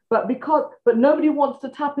but nobody wants to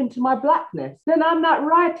tap into my blackness, then I'm not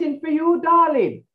writing for you, darling.